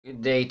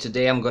Good day.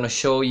 Today I'm gonna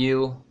show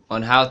you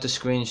on how to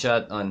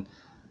screenshot on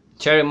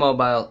Cherry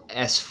Mobile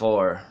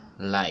S4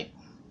 Lite.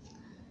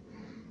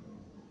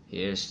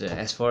 Here's the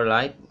S4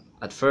 Lite.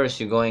 At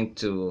first you're going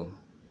to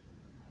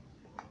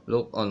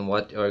look on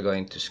what you're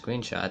going to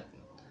screenshot.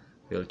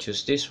 You'll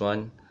choose this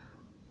one.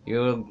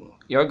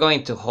 You're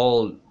going to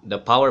hold the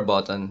power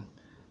button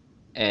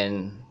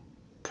and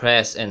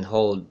press and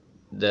hold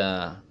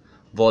the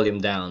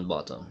volume down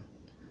button.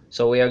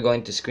 So we are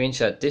going to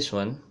screenshot this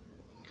one.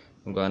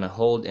 I'm gonna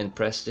hold and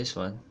press this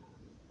one.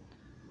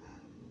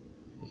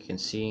 You can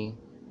see,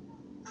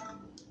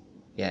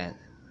 yeah,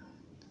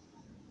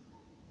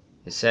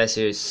 it says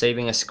here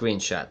saving a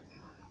screenshot.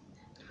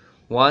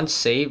 Once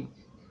saved,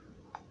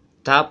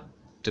 tap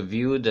to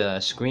view the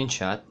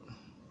screenshot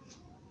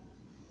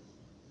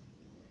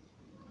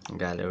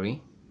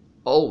gallery.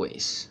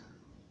 Always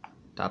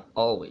tap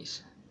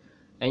always,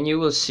 and you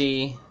will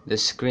see the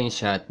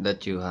screenshot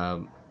that you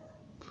have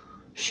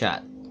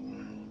shot.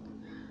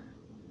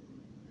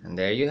 And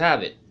there you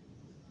have it.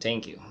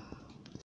 Thank you.